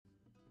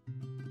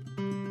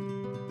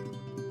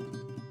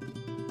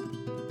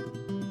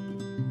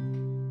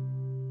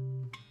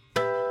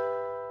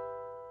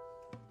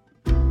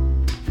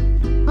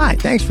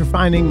Thanks for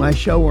finding my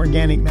show,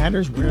 Organic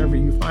Matters, wherever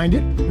you find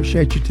it.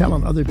 Appreciate you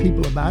telling other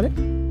people about it.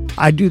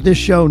 I do this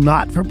show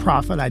not for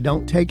profit. I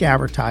don't take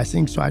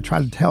advertising, so I try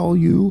to tell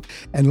you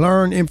and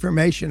learn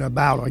information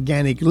about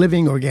organic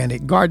living,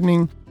 organic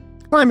gardening,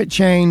 climate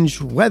change,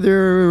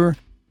 weather,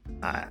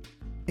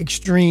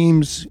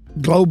 extremes,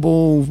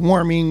 global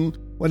warming,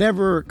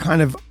 whatever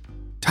kind of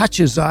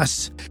touches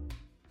us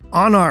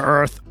on our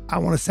earth. I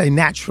want to say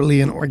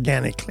naturally and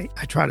organically.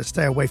 I try to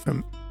stay away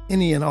from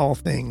any and all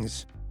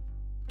things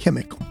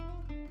chemical.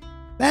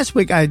 Last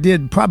week I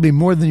did probably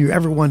more than you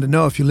ever wanted to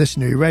know if you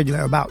listen to me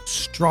regular about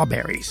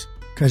strawberries,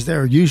 because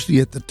they're usually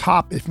at the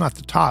top, if not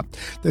the top,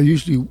 they're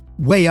usually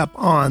way up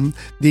on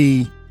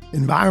the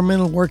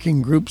environmental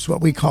working groups,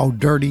 what we call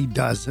Dirty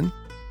Dozen.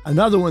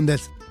 Another one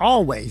that's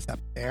always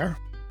up there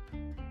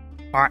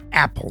are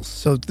apples.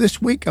 So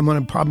this week I'm going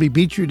to probably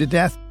beat you to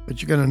death,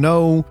 but you're going to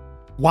know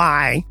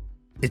why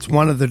it's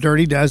one of the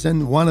Dirty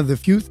Dozen, one of the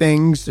few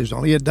things, there's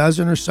only a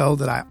dozen or so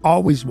that I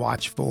always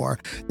watch for,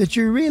 that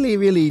you really,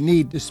 really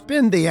need to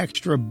spend the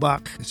extra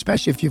buck,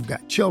 especially if you've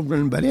got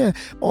children, but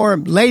or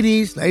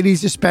ladies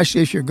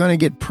especially if you're going to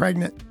get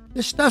pregnant.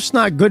 This stuff's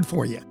not good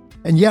for you.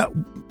 And yet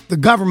the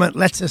government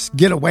lets us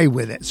get away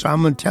with it. So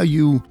I'm going to tell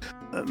you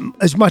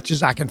as much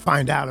as I can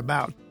find out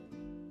about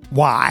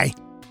why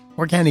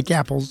organic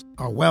apples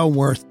are well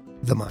worth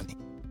the money.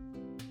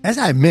 As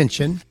I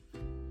mentioned,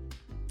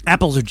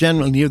 apples are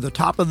generally near the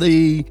top of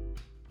the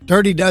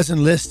Dirty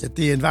Dozen list at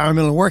the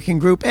Environmental Working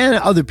Group and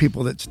other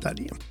people that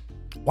study them.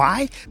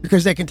 Why?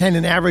 Because they contain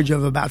an average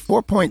of about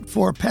 4.4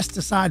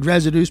 pesticide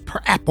residues per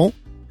apple,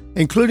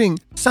 including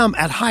some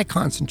at high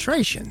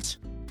concentrations.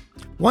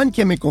 One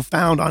chemical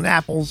found on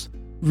apples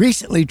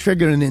recently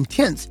triggered an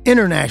intense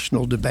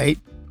international debate,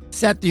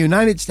 set the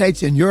United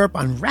States and Europe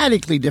on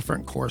radically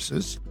different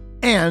courses,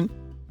 and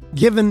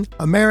given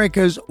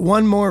America's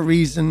one more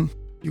reason,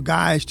 you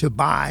guys, to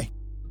buy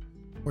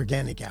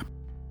organic apple.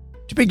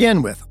 To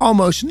begin with,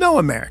 almost no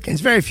Americans,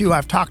 very few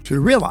I've talked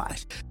to,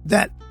 realize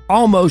that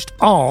almost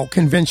all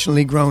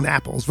conventionally grown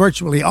apples,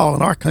 virtually all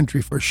in our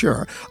country for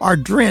sure, are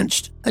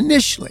drenched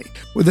initially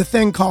with a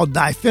thing called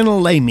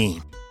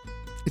diphenylamine.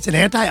 It's an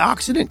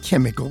antioxidant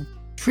chemical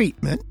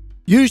treatment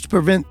used to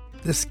prevent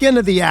the skin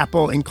of the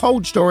apple in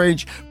cold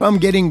storage from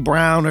getting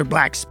brown or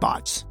black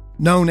spots,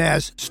 known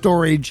as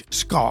storage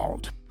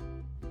scald.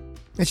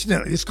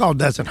 Incidentally, the scald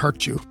doesn't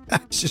hurt you.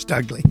 It's just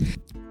ugly.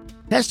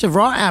 Tests of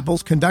raw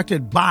apples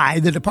conducted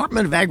by the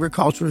Department of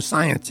Agriculture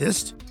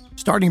scientists,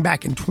 starting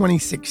back in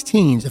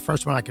 2016, is the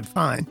first one I could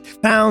find,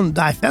 found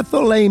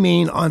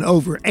diphenhylamine on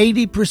over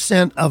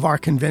 80% of our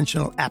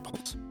conventional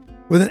apples,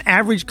 with an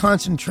average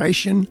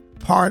concentration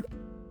part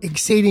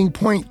exceeding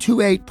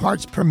 0.28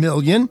 parts per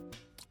million,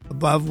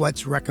 above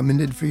what's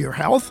recommended for your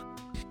health.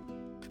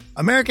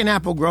 American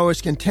apple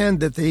growers contend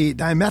that the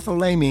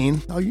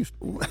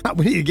dimethylamine,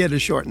 we need to get a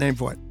short name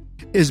for it,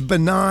 is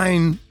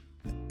benign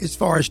as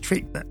far as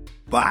treatment.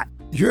 But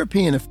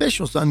European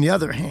officials, on the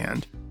other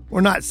hand,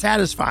 were not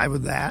satisfied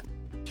with that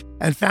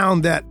and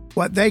found that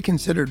what they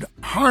considered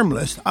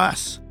harmless,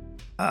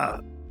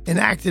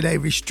 enacted a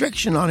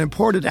restriction on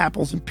imported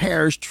apples and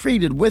pears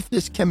treated with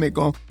this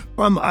chemical.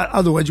 From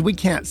other words, we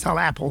can't sell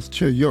apples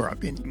to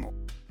Europe anymore.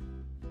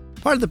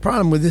 Part of the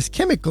problem with this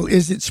chemical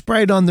is it's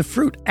sprayed on the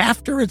fruit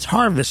after it's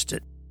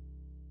harvested.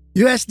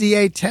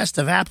 USDA tests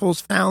of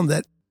apples found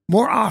that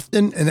more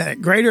often and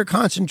at greater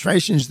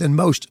concentrations than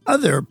most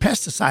other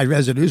pesticide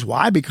residues.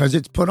 Why? Because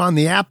it's put on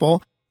the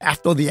apple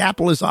after the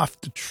apple is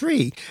off the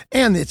tree.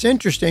 And it's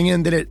interesting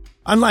in that it,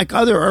 unlike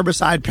other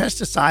herbicide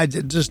pesticides,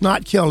 it does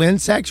not kill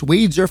insects,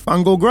 weeds, or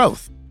fungal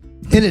growth.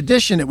 In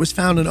addition, it was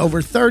found in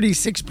over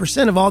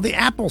 36% of all the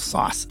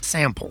applesauce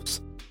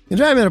samples. The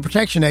Environmental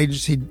Protection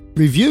Agency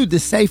reviewed the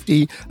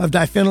safety of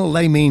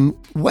diphenylamine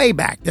way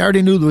back. They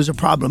already knew there was a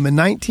problem in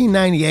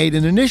 1998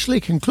 and initially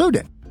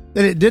concluded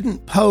that it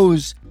didn't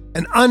pose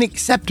an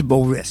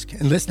unacceptable risk.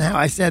 And listen to how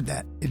I said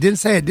that. It didn't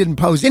say it didn't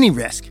pose any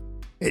risk.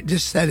 It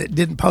just said it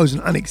didn't pose an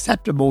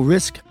unacceptable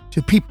risk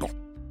to people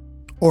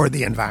or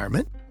the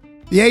environment.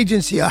 The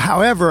agency,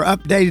 however,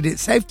 updated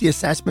its safety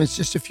assessments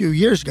just a few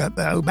years ago,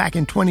 back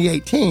in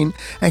 2018,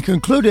 and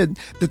concluded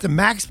that the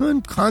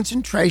maximum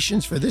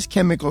concentrations for this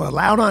chemical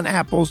allowed on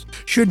apples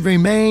should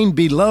remain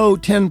below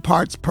 10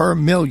 parts per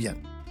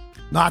million,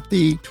 not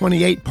the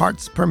 28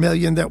 parts per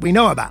million that we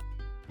know about.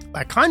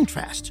 By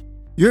contrast,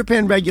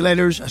 European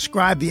regulators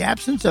ascribe the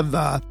absence of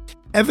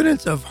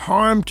evidence of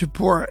harm to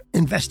poor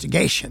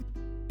investigation.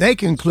 They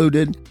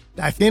concluded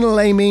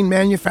diphenylamine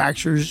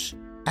manufacturers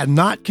had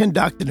not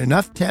conducted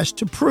enough tests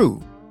to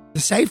prove the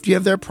safety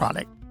of their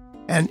product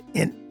and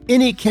in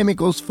any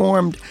chemicals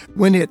formed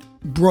when it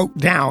broke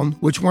down,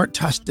 which weren't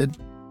tested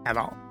at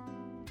all.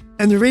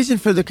 And the reason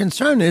for the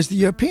concern is the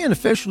European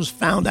officials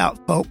found out,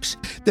 folks,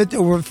 that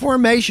there were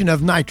formation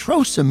of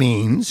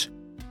nitrosamines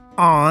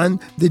on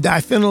the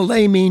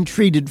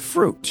diphenylamine-treated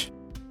fruit.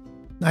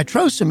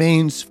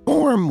 Nitrosamines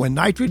form when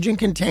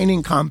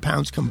nitrogen-containing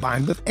compounds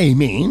combine with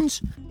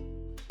amines,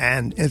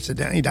 and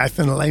incidentally,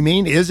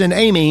 diphenylamine is an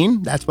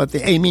amine. That's what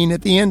the amine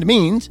at the end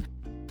means.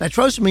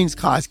 Nitrosamines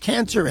cause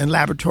cancer in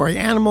laboratory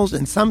animals,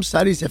 and some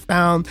studies have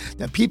found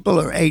that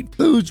people who ate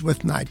foods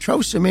with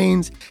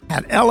nitrosamines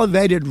had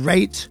elevated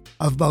rates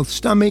of both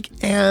stomach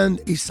and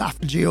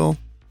esophageal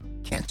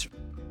cancer.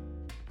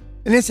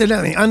 And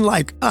incidentally,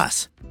 unlike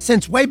us,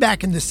 since way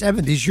back in the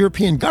 70s,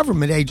 European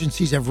government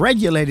agencies have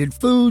regulated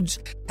foods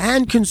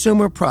and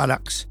consumer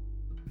products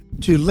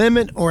to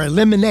limit or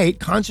eliminate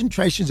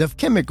concentrations of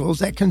chemicals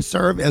that can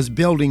serve as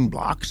building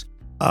blocks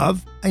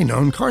of a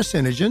known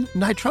carcinogen,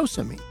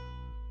 nitrosamine.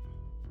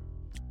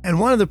 And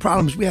one of the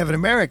problems we have in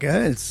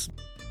America, it's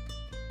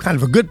kind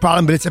of a good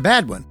problem, but it's a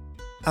bad one.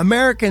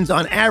 Americans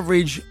on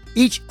average,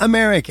 each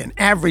American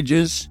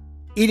averages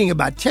eating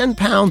about 10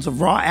 pounds of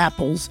raw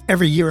apples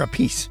every year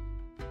apiece.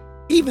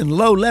 Even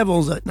low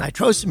levels of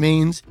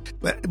nitrosamines,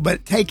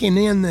 but taken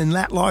in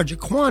that large a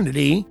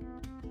quantity,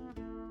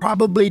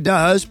 probably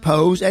does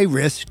pose a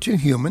risk to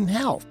human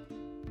health.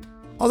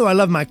 Although I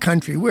love my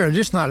country, we're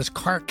just not as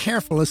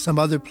careful as some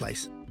other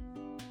places.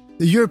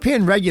 The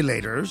European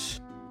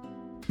regulators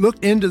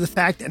looked into the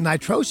fact that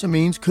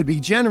nitrosamines could be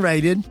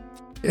generated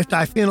if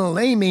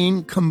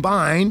diphenylamine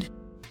combined,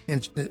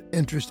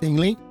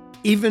 interestingly,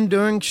 even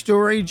during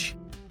storage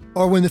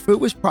or when the food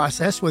was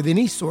processed with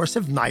any source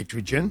of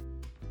nitrogen.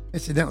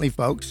 Incidentally,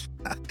 folks,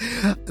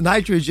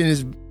 nitrogen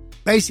is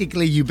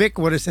basically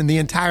ubiquitous in the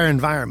entire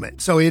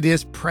environment, so it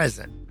is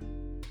present.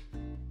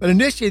 But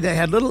initially, they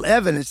had little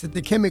evidence that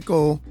the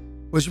chemical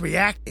was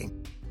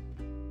reacting.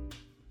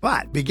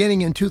 But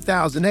beginning in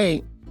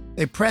 2008,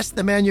 they pressed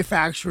the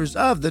manufacturers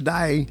of the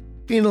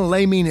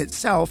diphenylamine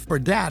itself for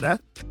data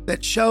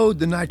that showed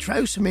the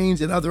nitrosamines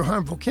and other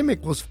harmful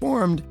chemicals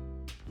formed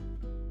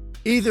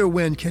either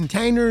when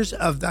containers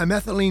of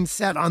dimethylene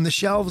sat on the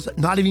shelves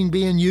not even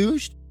being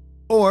used,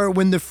 or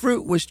when the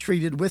fruit was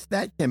treated with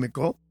that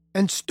chemical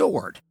and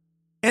stored.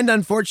 And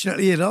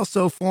unfortunately, it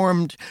also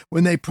formed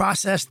when they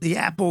processed the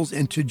apples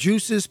into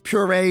juices,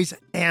 purees,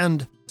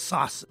 and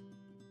sauces.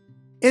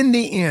 In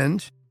the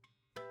end,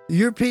 the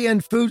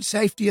European Food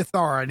Safety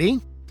Authority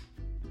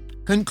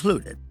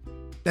concluded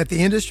that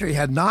the industry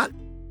had not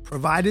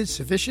provided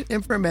sufficient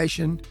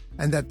information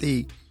and that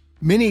the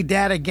many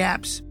data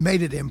gaps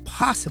made it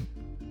impossible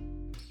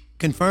to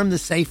confirm the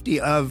safety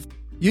of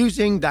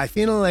using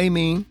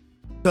diphenylamine.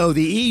 So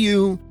the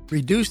EU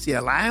reduced the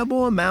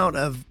allowable amount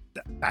of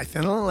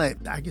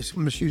diphenylamine, I guess I'm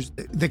going to use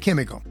the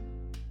chemical,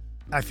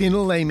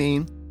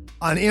 diphenylamine,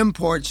 on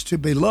imports to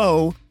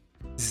below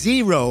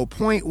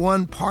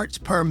 0.1 parts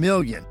per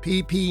million,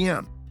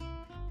 ppm.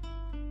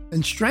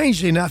 And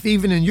strangely enough,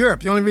 even in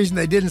Europe, the only reason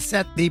they didn't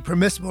set the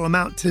permissible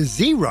amount to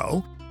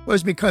 0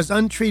 was because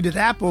untreated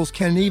apples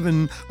can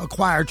even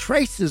acquire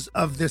traces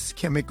of this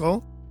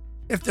chemical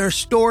if they're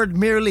stored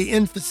merely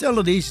in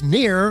facilities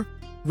near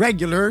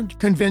regular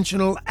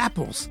conventional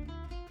apples.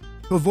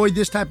 To avoid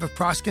this type of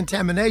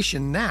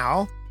cross-contamination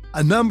now,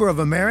 a number of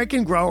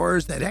American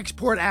growers that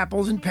export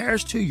apples and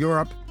pears to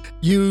Europe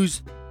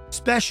use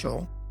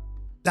special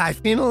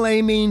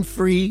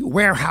diphenylamine-free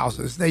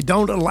warehouses. They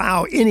don't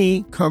allow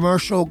any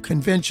commercial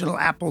conventional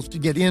apples to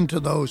get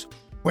into those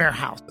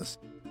warehouses.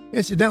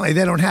 Incidentally,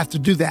 they don't have to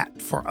do that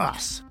for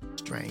us.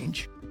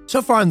 Strange.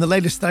 So far in the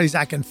latest studies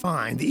I can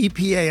find, the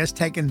EPA has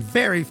taken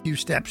very few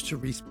steps to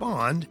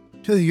respond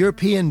to the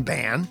European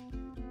ban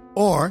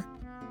or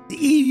the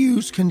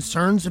EU's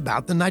concerns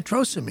about the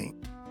nitrosamine.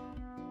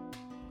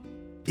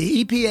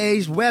 The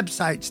EPA's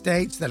website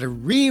states that a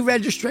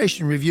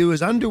re-registration review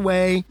is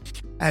underway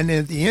and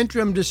that the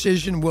interim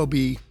decision will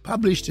be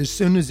published as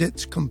soon as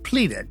it's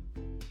completed.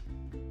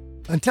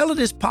 Until it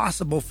is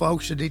possible,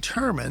 folks, to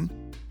determine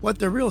what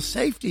the real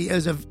safety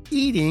is of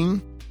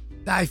eating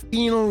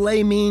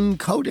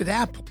diphenylamine-coated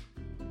apple,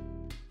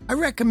 I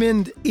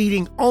recommend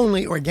eating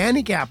only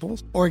organic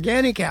apples,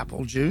 organic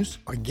apple juice,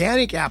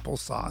 organic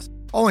applesauce.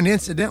 Oh, and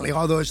incidentally,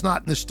 although it's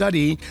not in the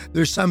study,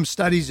 there's some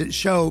studies that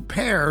show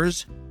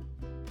pears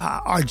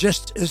are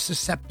just as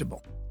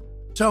susceptible.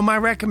 So my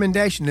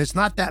recommendation is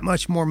not that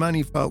much more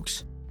money,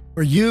 folks,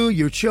 for you,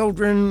 your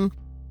children,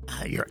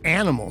 your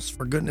animals,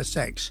 for goodness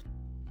sakes.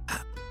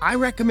 I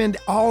recommend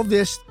all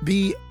this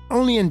be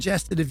only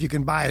ingested if you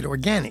can buy it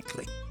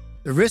organically.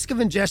 The risk of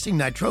ingesting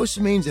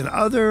nitrosamines and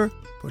other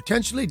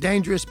potentially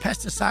dangerous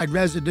pesticide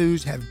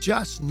residues have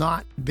just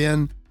not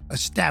been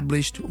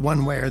established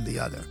one way or the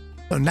other.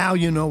 So now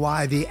you know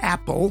why the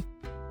apple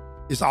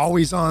is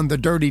always on the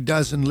Dirty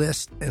Dozen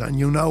list, and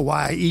you know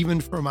why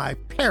even for my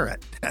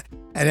parrot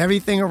and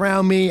everything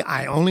around me,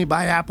 I only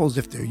buy apples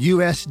if they're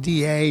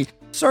USDA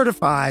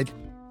certified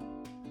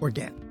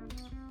organic.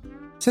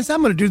 Since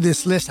I'm going to do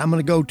this list, I'm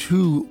going to go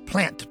to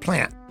plant,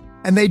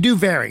 and they do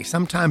vary.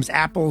 Sometimes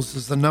apples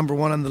is the number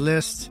one on the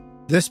list.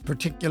 This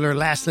particular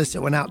last list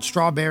that went out,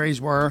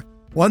 strawberries were.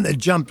 One that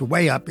jumped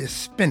way up is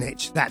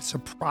spinach. That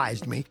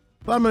surprised me.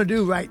 What I'm going to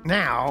do right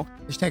now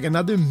is take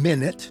another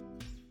minute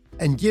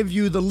and give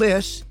you the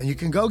list, and you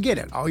can go get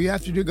it. All you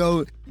have to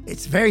do,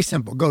 it's very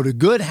simple. Go to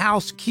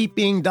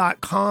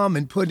goodhousekeeping.com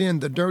and put in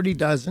the Dirty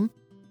Dozen.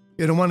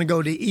 You don't want to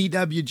go to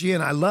EWG,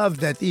 and I love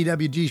that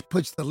EWG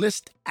puts the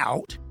list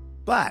out,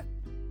 but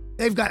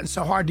they've gotten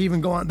so hard to even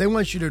go on. They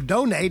want you to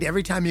donate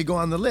every time you go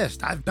on the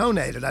list. I've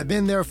donated. I've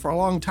been there for a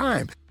long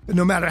time. But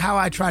no matter how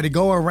I try to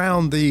go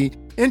around the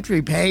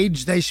entry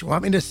page, they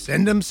want me to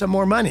send them some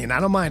more money, and I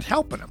don't mind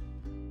helping them.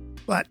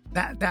 But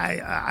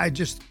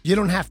you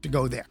don't have to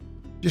go there.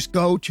 Just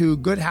go to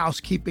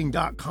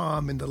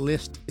goodhousekeeping.com, and the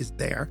list is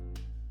there.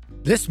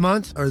 This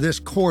month, or this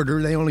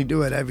quarter, they only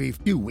do it every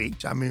few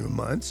weeks,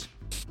 months.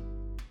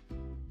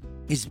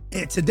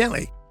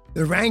 Incidentally,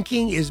 the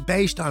ranking is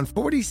based on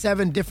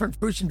 47 different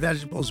fruits and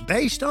vegetables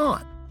based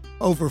on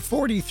over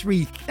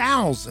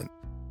 43,000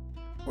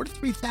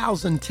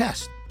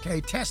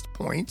 test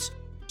points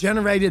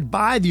generated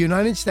by the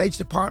United States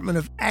Department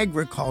of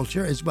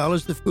Agriculture as well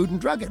as the Food and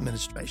Drug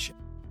Administration.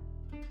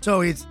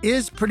 So it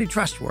is pretty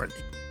trustworthy.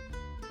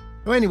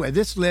 So anyway,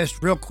 this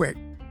list real quick.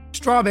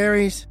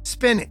 Strawberries,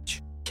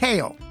 spinach,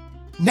 kale,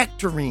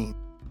 nectarine.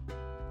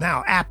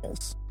 Now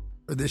apples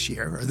for this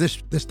year, or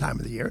this time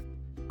of the year.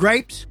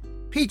 Grapes,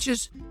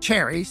 peaches,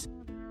 cherries,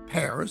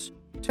 pears,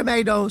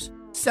 tomatoes,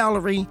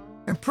 celery,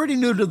 and pretty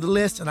new to the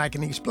list, and I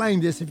can explain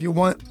this if you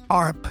want,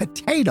 are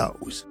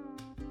potatoes.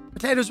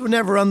 Potatoes were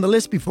never on the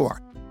list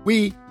before.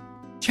 We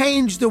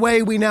changed the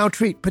way we now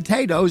treat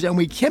potatoes, and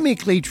we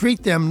chemically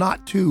treat them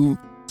not to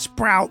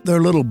sprout their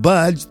little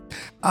buds.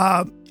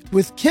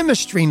 With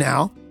chemistry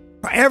now,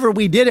 forever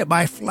we did it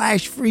by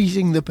flash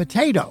freezing the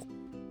potato.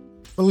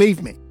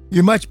 Believe me,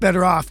 you're much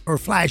better off for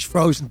flash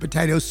frozen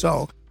potatoes.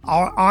 So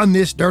on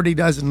this Dirty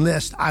Dozen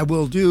list, I'll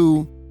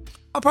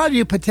probably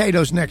do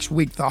potatoes next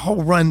week, the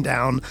whole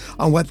rundown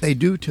on what they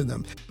do to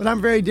them. But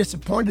I'm very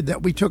disappointed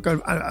that we took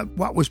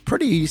what was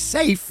pretty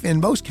safe in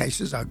most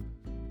cases, a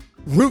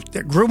root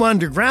that grew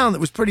underground that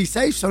was pretty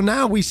safe. So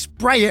now we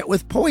spray it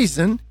with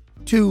poison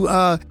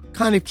to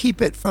kind of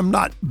keep it from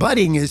not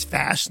budding as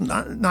fast,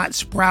 not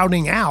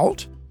sprouting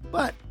out.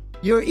 But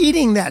you're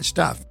eating that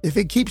stuff. If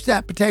it keeps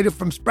that potato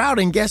from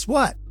sprouting, guess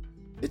what?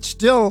 It's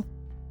still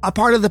a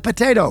part of the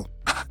potato.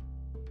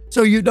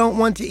 So you don't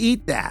want to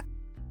eat that.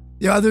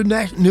 The other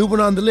new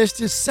one on the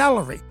list is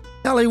celery.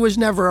 Celery was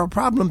never a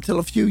problem till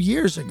a few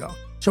years ago.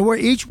 So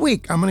each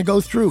week, I'm going to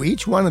go through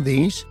each one of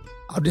these.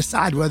 I'll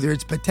decide whether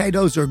it's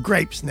potatoes or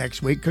grapes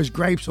next week, because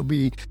grapes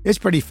it's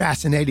pretty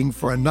fascinating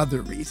for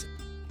another reason.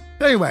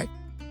 So anyway,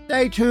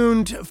 stay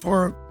tuned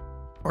for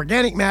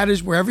Organic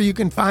Matters wherever you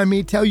can find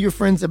me. Tell your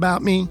friends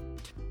about me.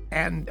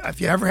 And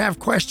if you ever have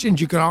questions,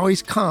 you can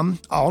always come,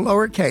 all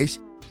lowercase,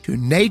 to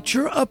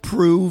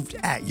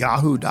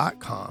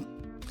natureapproved@yahoo.com.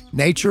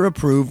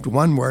 Natureapproved,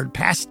 one word,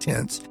 past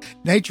tense,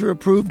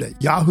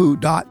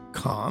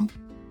 natureapproved@yahoo.com.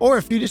 Or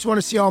if you just want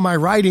to see all my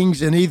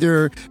writings and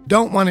either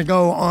don't want to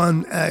go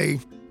on a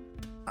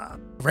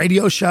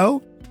radio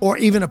show or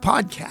even a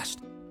podcast,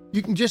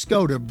 you can just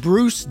go to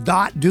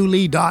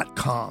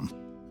bruce.dooley.com.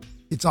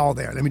 It's all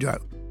there. Let me do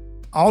it.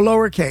 All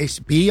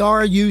lowercase,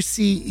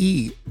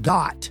 BRUCE.Dooley,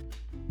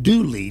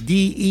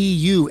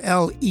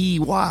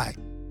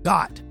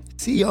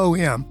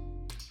 DEULEY.com.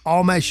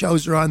 All my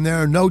shows are on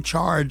there, no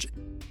charge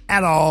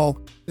at all.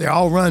 They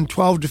all run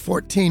 12 to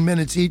 14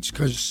 minutes each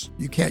because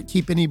you can't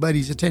keep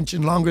anybody's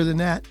attention longer than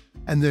that.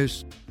 And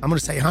I'm going to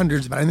say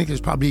hundreds, but I think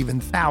there's probably even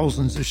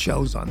thousands of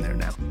shows on there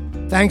now.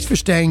 Thanks for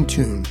staying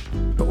tuned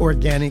to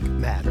Organic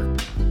Matter.